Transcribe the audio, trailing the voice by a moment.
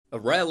A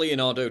rare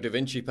Leonardo da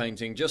Vinci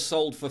painting just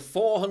sold for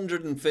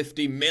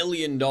 $450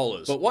 million.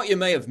 But what you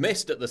may have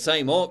missed at the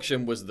same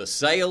auction was the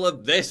sale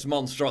of this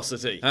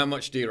monstrosity. How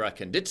much do you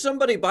reckon? Did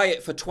somebody buy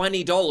it for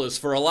 $20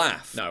 for a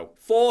laugh? No.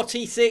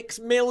 $46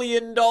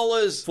 million!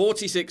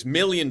 $46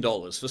 million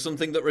for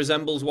something that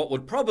resembles what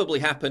would probably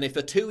happen if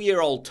a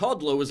 2-year-old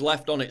toddler was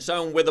left on its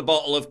own with a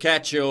bottle of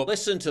ketchup.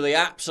 Listen to the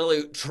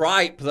absolute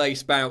tripe they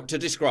spout to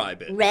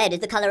describe it. Red is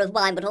the colour of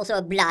wine, but also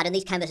of blood, and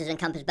these canvases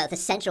encompass both a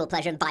sensual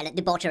pleasure and violent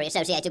debauchery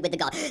associated with the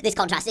god. This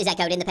contrast is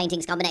echoed in the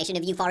painting's combination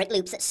of euphoric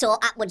loops that soar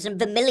upwards and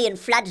vermilion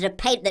floods of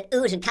paint that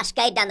ooze and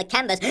cascade down the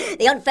canvas.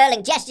 The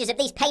unfurling gestures of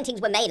these paintings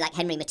were made like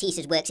Henry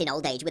Matisse's works in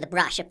old age, with a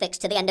brush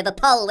affixed to the end of a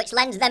pole, which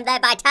lends them their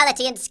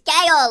vitality and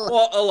scale.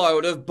 What a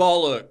load of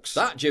bollocks.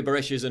 That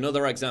gibberish is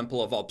another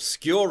example of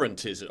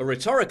obscurantism, a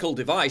rhetorical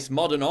device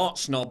modern art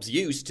snobs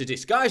use to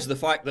disguise the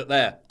fact that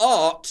their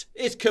art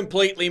is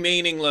completely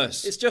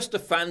meaningless. It's just a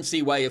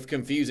fancy way of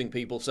confusing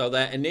people so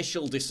their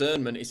initial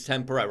discernment is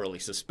temporarily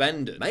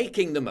suspended,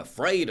 making them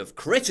afraid of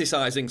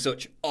criticizing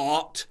such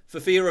art for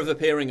fear of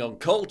appearing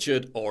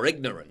uncultured or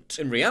ignorant.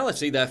 In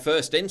reality, their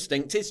first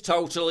instinct is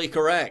totally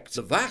correct.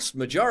 The vast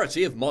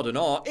majority of modern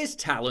art is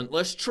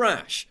talentless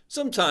trash.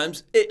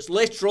 Sometimes it's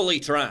literally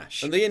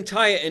trash. And the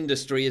entire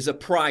industry is a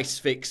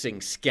price-fixing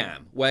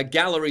scam, where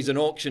galleries and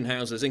auction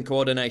houses in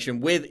coordination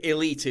with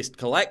elitist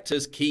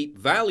collectors keep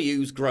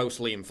values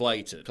grossly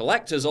inflated.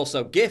 Collectors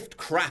also gift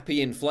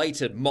crappy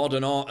inflated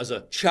modern art as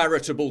a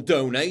charitable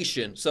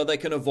donation so they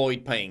can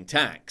avoid paying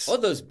tax.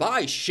 Others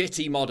buy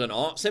shitty modern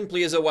art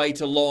simply as a way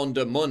to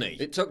launder money.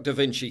 It took Da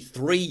Vinci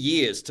 3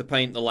 years to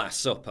paint The Last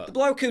Supper. The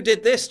bloke who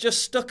did this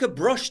just stuck a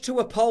brush to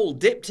a pole,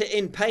 dipped it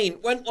in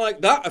paint, went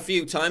like that a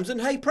few times,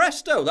 and hey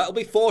presto, that'll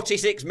be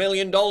 $46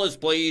 million,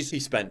 please. He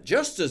spent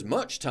just as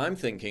much time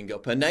thinking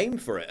up a name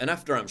for it, and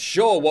after I'm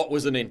sure what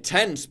was an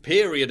intense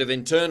period of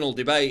internal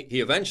debate, he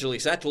eventually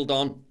settled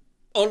on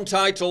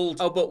Untitled.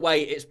 Oh, but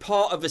wait, it's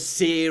part of a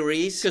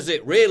series? Because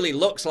it really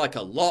looks like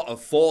a lot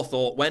of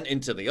forethought went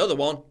into the other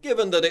one,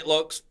 given that it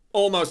looks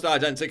almost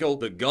identical.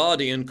 The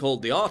Guardian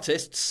called the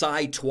artist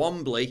Cy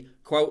Twombly,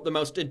 quote, the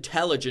most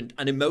intelligent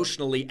and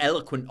emotionally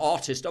eloquent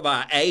artist of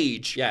our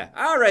age. Yeah,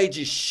 our age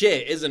is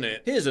shit, isn't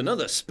it? Here's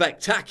another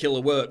spectacular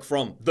work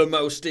from the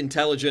most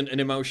intelligent and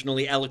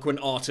emotionally eloquent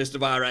artist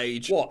of our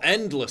age. What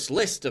endless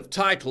list of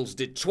titles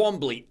did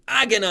Twombly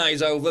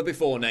agonize over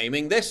before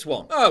naming this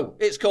one? Oh,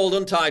 it's called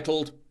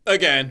Untitled.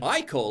 Again.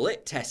 I call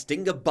it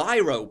testing a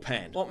biro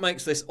pen. What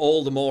makes this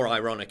all the more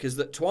ironic is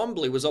that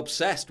Twombly was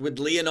obsessed with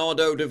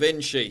Leonardo da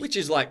Vinci, which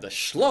is like the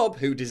schlub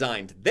who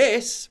designed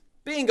this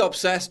being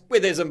obsessed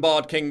with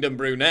Isambard Kingdom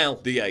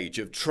Brunel. The age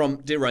of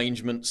Trump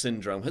derangement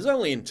syndrome has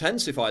only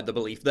intensified the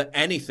belief that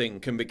anything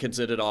can be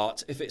considered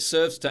art if it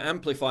serves to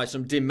amplify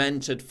some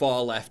demented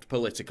far-left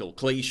political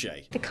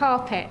cliche. The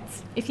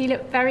carpets, if you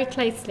look very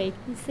closely,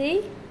 you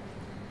see?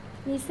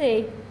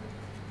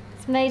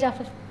 It's made up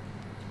of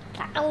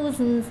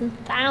thousands and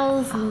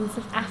thousands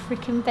of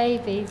African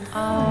babies.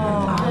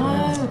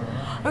 Oh,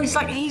 it's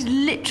like he's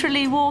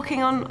literally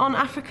walking on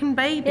African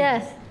babies.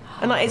 Yes.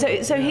 And like,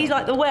 so he's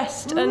like the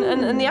West,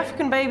 and the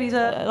African babies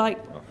are like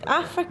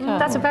Africa.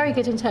 That's a very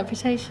good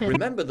interpretation.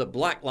 Remember the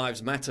Black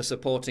Lives Matter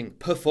supporting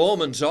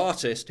performance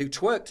artist who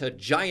twerked her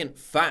giant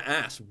fat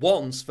ass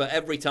once for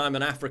every time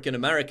an African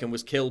American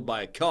was killed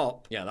by a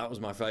cop? Yeah, that was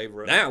my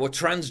favourite. Now a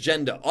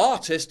transgender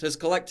artist has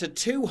collected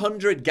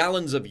 200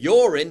 gallons of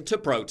urine to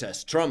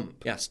protest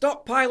Trump. Yeah,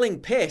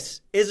 stockpiling piss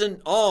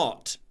isn't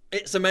art.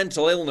 It's a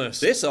mental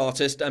illness. This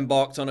artist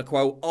embarked on a,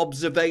 quote,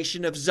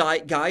 observation of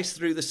zeitgeist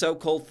through the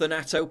so-called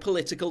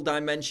thanato-political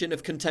dimension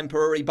of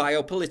contemporary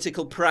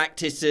biopolitical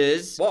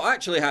practices. What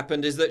actually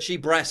happened is that she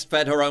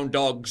breastfed her own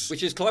dogs,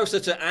 which is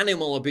closer to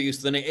animal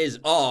abuse than it is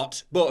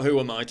art, but who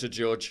am I to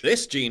judge?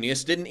 This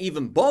genius didn't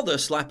even bother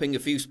slapping a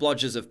few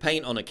splodges of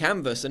paint on a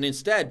canvas and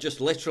instead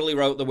just literally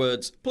wrote the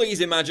words, please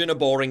imagine a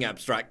boring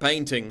abstract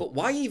painting. But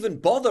why even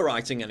bother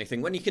writing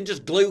anything when you can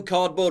just glue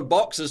cardboard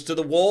boxes to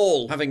the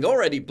wall? Having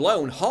already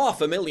blown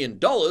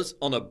 $500,000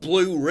 on a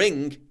blue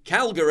ring,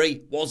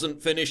 Calgary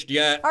wasn't finished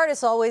yet.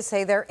 Artists always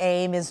say their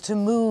aim is to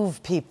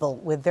move people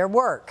with their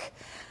work.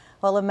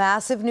 Well, a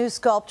massive new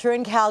sculpture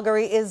in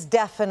Calgary is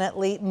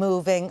definitely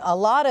moving a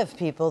lot of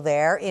people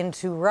there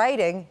into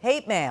writing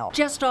hate mail.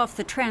 Just off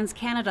the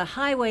Trans-Canada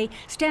Highway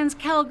stands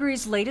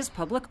Calgary's latest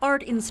public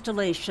art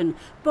installation,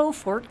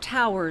 Beaufort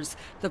Towers.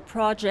 The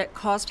project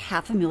cost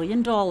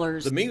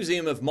 $500,000. The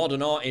Museum of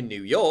Modern Art in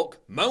New York,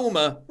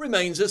 MoMA,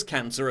 remains as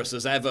cancerous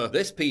as ever.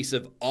 This piece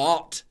of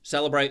art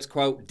celebrates,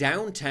 quote,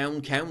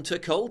 downtown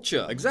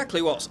counterculture.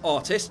 Exactly what's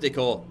artistic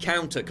or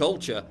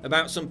counterculture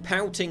about some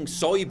pouting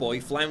soy boy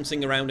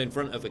flouncing around in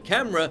front of a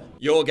camera,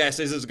 your guess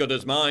is as good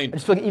as mine. I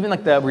just feel like even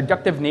like the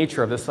reductive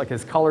nature of this, like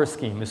his color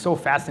scheme is so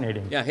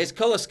fascinating. Yeah, his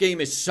color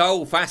scheme is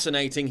so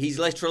fascinating, he's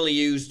literally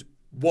used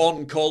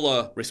one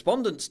colour.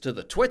 Respondents to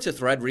the Twitter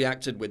thread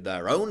reacted with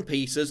their own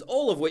pieces,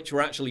 all of which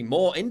were actually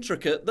more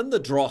intricate than the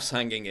dross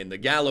hanging in the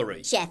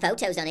gallery. Share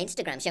photos on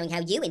Instagram showing how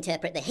you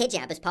interpret the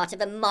hijab as part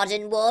of a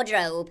modern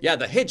wardrobe. Yeah,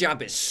 the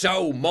hijab is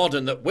so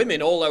modern that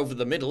women all over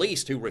the Middle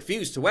East who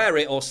refuse to wear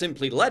it or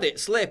simply let it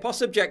slip are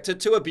subjected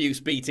to abuse,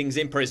 beatings,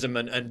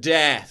 imprisonment and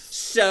death.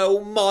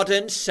 So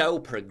modern, so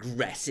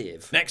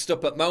progressive. Next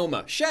up at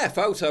MoMA, share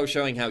photos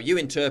showing how you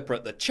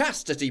interpret the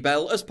chastity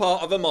belt as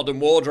part of a modern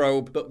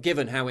wardrobe. But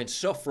given how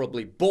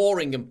insufferably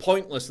boring and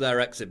pointless their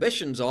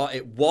exhibitions are,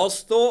 it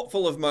was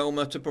thoughtful of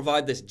MoMA to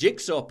provide this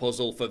jigsaw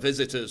puzzle for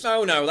visitors.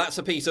 Oh no, that's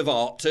a piece of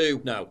art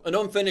too. No, an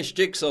unfinished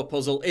jigsaw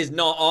puzzle is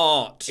not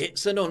art.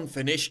 It's an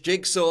unfinished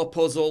jigsaw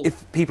puzzle.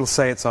 If people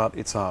say it's art,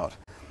 it's art.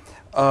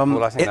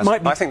 Well, I think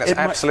that's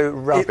absolute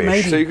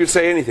rubbish. So you could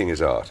say anything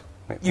is art?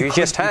 You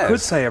just have. You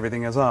could say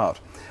everything is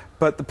art.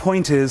 But the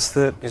point is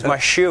that... Is my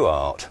shoe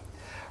art?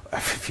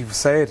 If you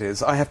say it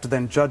is, I have to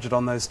then judge it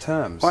on those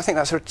terms. Well, I think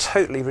that's a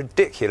totally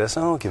ridiculous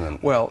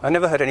argument. Well... I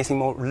never heard anything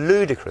more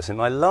ludicrous in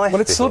my life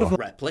Well, it's before. sort of...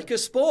 Replica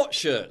sports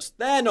shirts.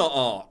 They're not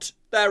art.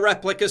 They're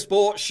replica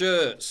sports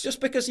shirts.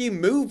 Just because you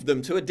moved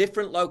them to a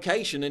different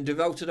location and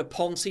devoted a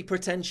poncy,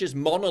 pretentious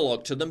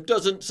monologue to them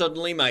doesn't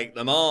suddenly make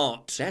them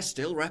art. They're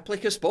still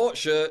replica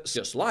sports shirts.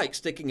 Just like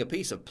sticking a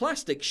piece of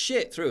plastic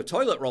shit through a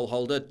toilet roll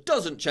holder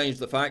doesn't change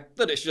the fact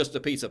that it's just a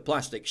piece of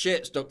plastic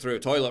shit stuck through a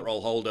toilet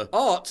roll holder.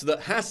 Art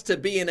that has to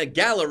be in a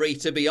gallery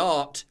to be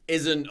art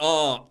isn't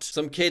art.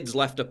 Some kids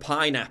left a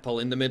pineapple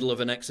in the middle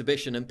of an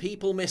exhibition and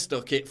people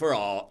mistook it for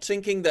art,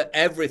 thinking that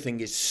everything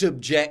is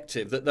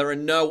subjective, that there are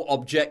no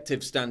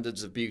objective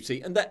standards of beauty,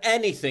 and that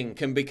anything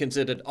can be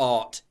considered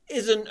art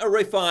isn't a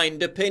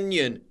refined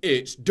opinion.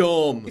 It's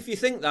dumb. If you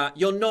think that,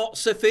 you're not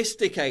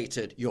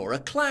sophisticated. You're a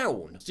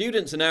clown.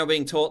 Students are now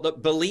being taught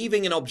that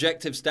believing in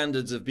objective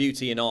standards of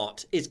beauty in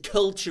art is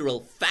cultural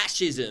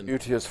fascism.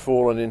 Beauty has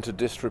fallen into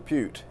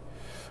disrepute.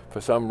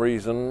 For some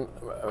reason,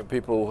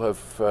 people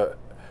have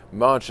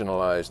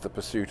marginalised the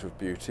pursuit of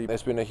beauty.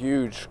 There's been a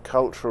huge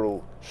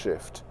cultural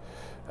shift.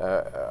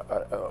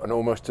 An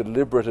almost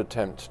deliberate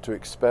attempt to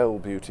expel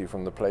beauty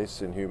from the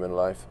place in human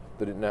life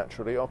that it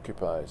naturally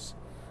occupies,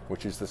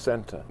 which is the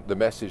centre. The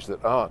message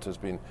that art has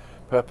been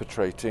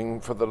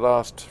perpetrating for the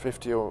last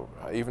 50 or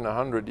even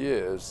 100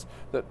 years,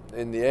 that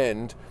in the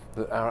end,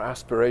 that our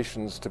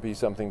aspirations to be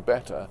something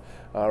better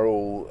are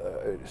all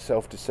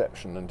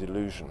self-deception and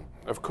delusion.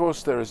 Of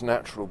course there is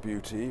natural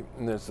beauty,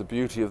 and there's the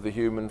beauty of the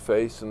human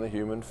face and the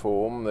human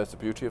form, there's the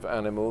beauty of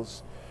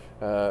animals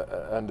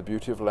and the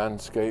beauty of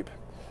landscape.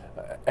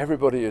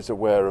 Everybody is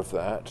aware of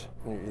that.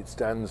 It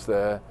stands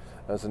there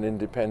as an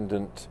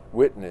independent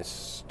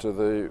witness to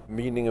the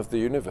meaning of the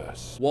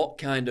universe. What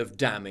kind of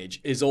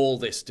damage is all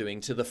this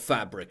doing to the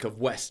fabric of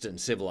Western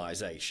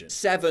civilization?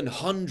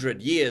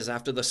 700 years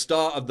after the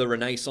start of the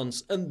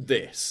Renaissance, and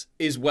this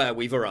is where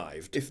we've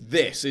arrived. If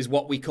this is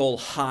what we call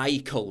high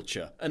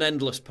culture, an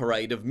endless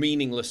parade of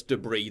meaningless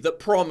debris that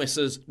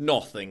promises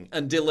nothing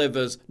and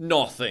delivers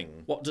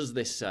nothing, what does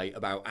this say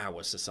about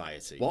our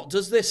society? What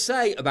does this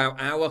say about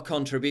our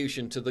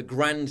contribution to the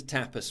grand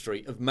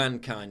tapestry of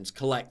mankind's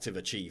collective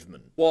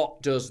achievement?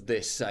 What does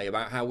this say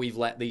about how we've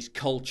let these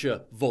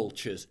culture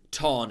vultures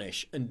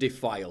tarnish and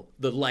defile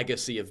the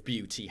legacy of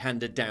beauty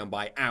handed down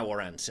by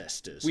our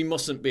ancestors? We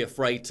mustn't be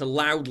afraid to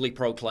loudly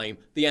proclaim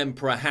the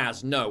emperor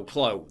has no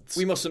clothes.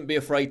 We mustn't be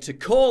afraid to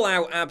call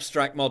out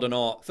abstract modern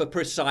art for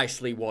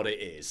precisely what it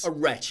is: a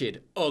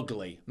wretched,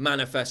 ugly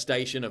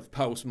manifestation of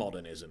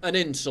postmodernism, an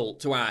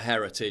insult to our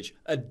heritage,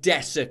 a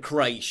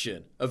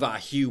desecration of our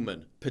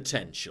human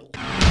potential.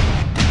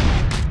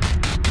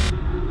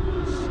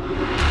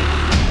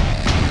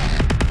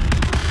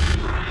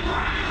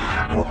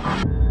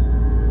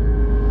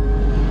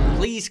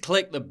 Please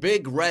click the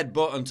big red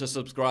button to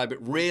subscribe. It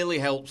really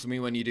helps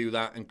me when you do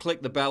that, and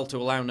click the bell to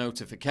allow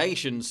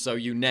notifications so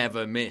you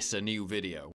never miss a new video.